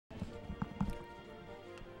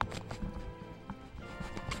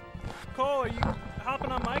Cole, are you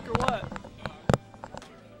hopping on mic or what?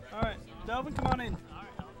 All right, Delvin, come on in. All right,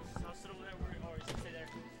 I'll sit over there, or stay there.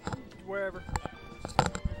 Wherever.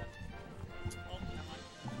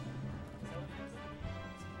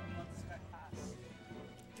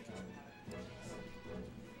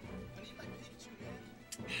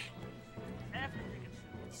 I'm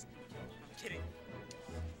kidding.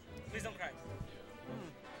 Please don't cry.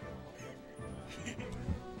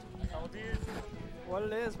 How old is? What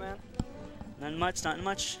it is, man. Nothing much, nothing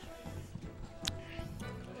much.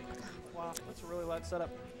 Wow, that's a really loud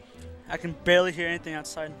setup. I can barely hear anything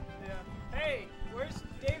outside. Yeah. Hey, where's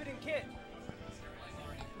David and Kit?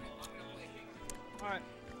 Alright.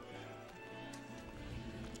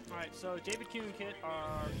 Alright, so David, Q, and Kit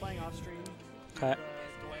are playing off stream. Okay.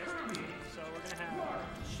 So we're going to have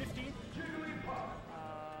Shifty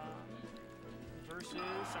versus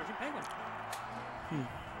Sergeant Pingwen.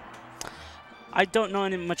 I don't know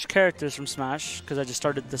any much characters from Smash because I just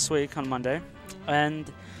started this week on Monday, and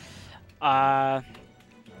I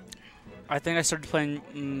think I started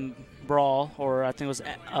playing Brawl, or I think it was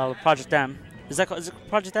Project M. Is it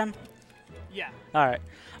Project M? Yeah. All right.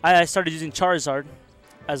 I started using Charizard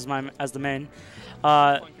as the main.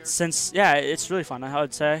 Since it's really fun. I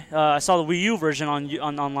would say I saw the Wii U version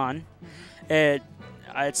on online. It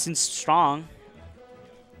seems strong.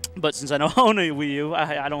 But since I don't own a Wii U,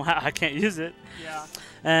 I can't use it. Yeah.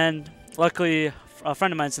 And luckily, a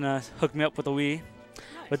friend of mine's gonna hook me up with a Wii,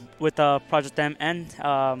 Nice. with Project M and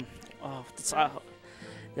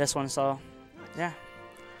this one. So, yeah.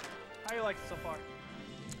 How do you like it so far?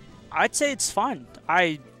 I'd say it's fun.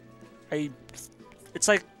 It's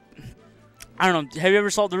like, I don't know. Have you ever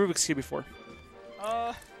solved the Rubik's Cube before?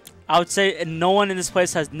 I would say no one in this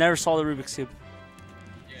place has never solved the Rubik's Cube.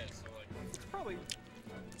 It's probably.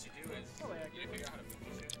 Probably accurate.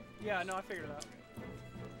 Yeah, no, I figured it out.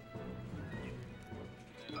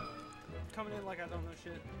 Coming in like I don't know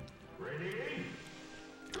shit. Ready?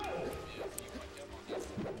 Go!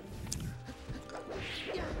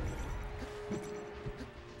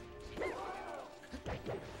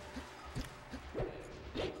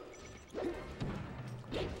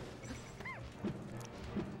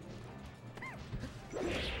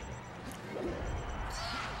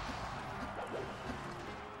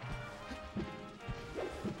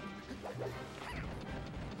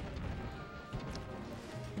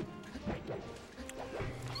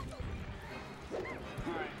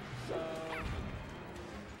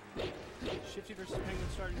 Shifty versus Penguin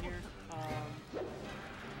starting here.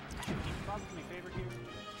 Shifty probably favorite here.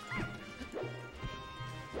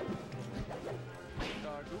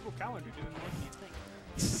 Google Calendar doing more than you think.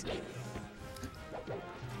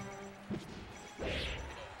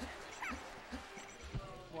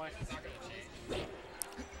 Why?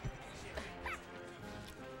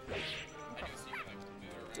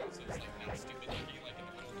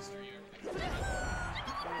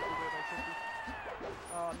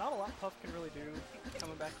 Not a lot Puff can really do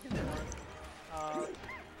coming back against Marth.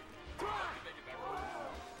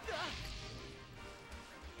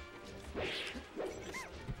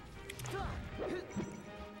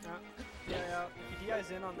 Yeah, if he DIs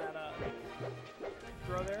in on that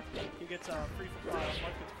throw there, he gets a free Marth gets a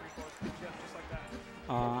free force. Yeah, just like that.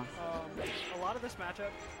 A lot of this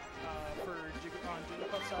matchup for on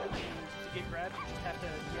Jigglypuff's side is to get grabbed, you just have to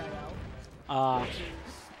DI out. Which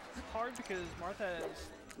is hard because Marth has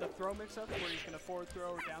the throw mix-up where he's going to forward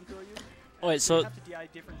throw or down throw you. Wait, so you have to DI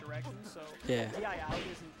different directions, so yeah. DI out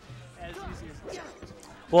isn't as easy as it sounds.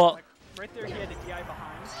 Well, like right there he had to DI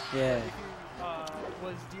behind. Yeah. If he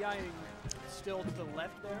was DIing still to the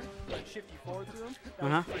left there, but Shifty forward through him, that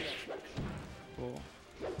was pretty cool.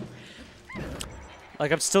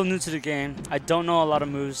 Like, I'm still new to the game. I don't know a lot of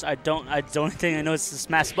moves. The only thing I know is to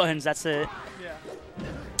smash buttons. That's it. Yeah.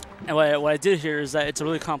 And what I did hear is that it's a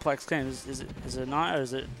really complex game. Is it not, or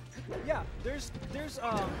is it? Yeah. There's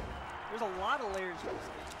a lot of layers to this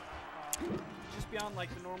game. Just beyond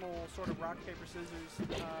like the normal sort of rock paper scissors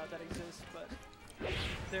that exists, but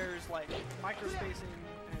there's like micro spacing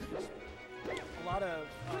and just a lot of.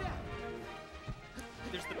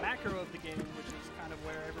 There's the macro of the game, which is kind of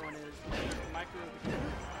where everyone is. And there's the micro of the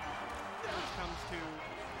game, which comes to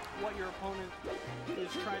what your opponent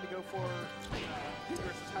is trying to go for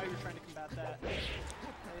versus how you're trying to combat that.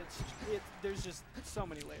 There's just so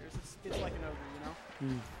many layers. It's like an ogre, you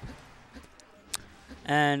know.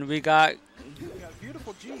 And we got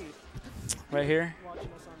beautiful G right here. Watching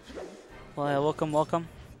us on stream. Well, yeah, welcome.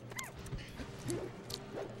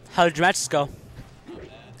 How did your matches go?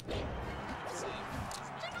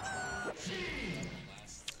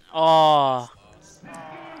 Oh,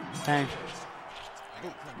 dang.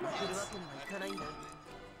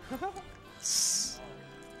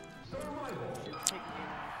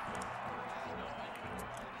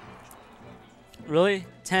 Really?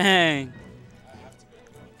 Dang.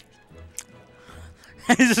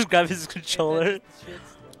 He just grabbed his controller.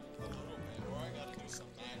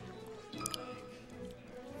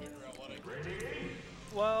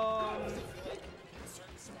 Well,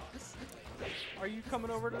 are you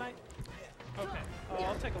coming over tonight? Okay,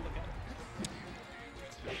 I'll take a look at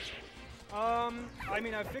it. I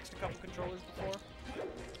mean, I've fixed a couple controllers before.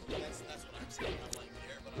 That's what I'm saying. I'm like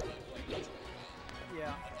here, but I'm like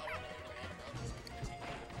yeah.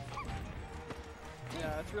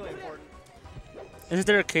 Yeah, it's really important. Isn't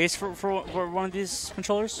there a case for one of these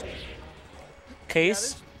controllers?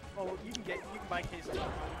 Case? Yeah, oh, you can buy cases online.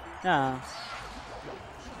 Yeah.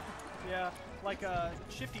 Yeah, like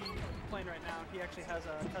Shifty playing right now, he actually has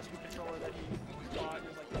a custom controller that he bought. It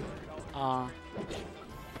was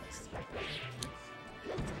like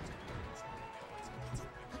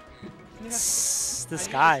 $200. This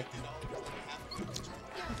guy.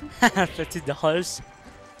 $50.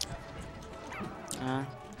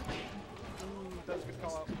 That was a good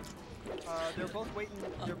call out. They're both waiting.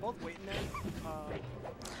 They're both waiting there,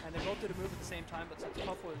 and they both did a move at the same time. But since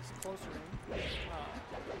Puff was closer in,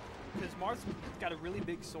 because Marth's got a really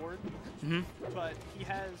big sword, but he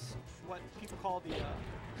has what people call the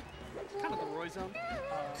kind of the Roy zone.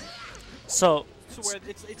 So where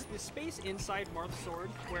it's the space inside Marth's sword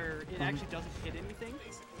where it actually doesn't hit anything.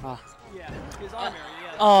 Yeah, his arm area.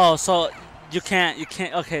 Yeah. Oh, so you can't.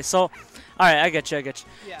 Okay, so. All right, I get you.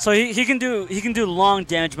 Yeah. So he can do long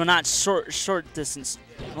damage, but not short distance.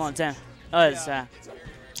 Long damage.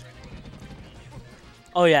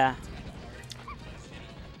 Oh yeah.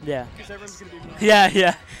 Yeah. Because everyone's gonna be.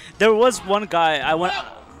 Yeah. There was one guy I went.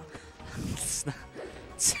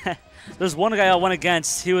 There's one guy I went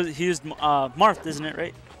against. He used Marth, isn't it,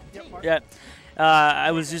 right? Yep, Marth. Yeah. I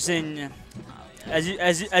was using as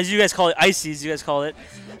you guys call it, ices. You guys call it.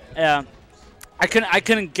 Yeah. I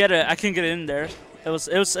couldn't get it. I couldn't get it in there.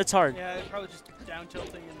 It's hard. Yeah, it's probably just down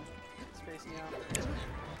tilting and spacing out.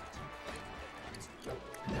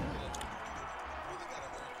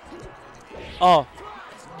 Oh,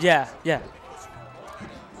 yeah.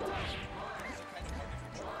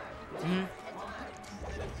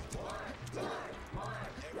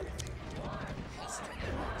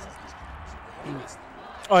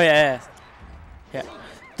 Oh yeah.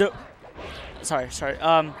 Sorry.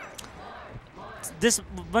 This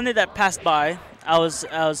Monday that passed by, I was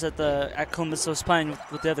at Columbus. I was playing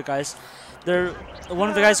with the other guys. One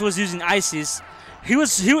of the guys who was using ices. He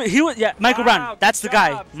was Michael Brown. That's the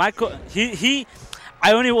guy. Michael.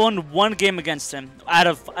 I only won one game against him out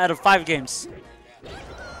of 5 games.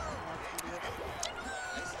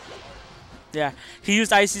 Yeah, he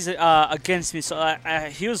used ices against me. So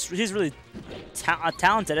he's really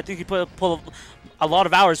talented. I think he pulled a lot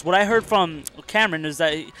of hours. What I heard from Cameron is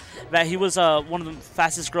that he was one of the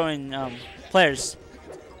fastest growing players.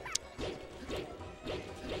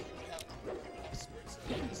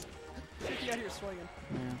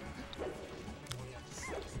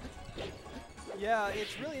 Yeah,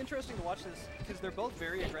 it's really interesting to watch this because they're both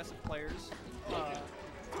very aggressive players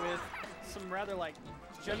with some rather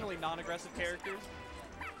generally non-aggressive characters.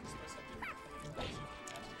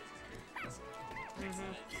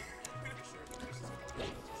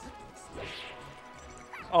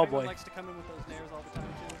 Oh boy. Likes to come in with those nares all the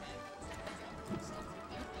time too.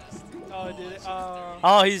 Oh, did it?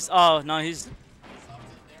 He's.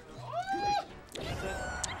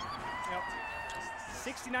 Yep.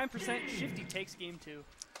 69% Shifty takes game 2.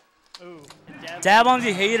 Ooh. Dab on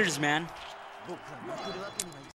the haters, man.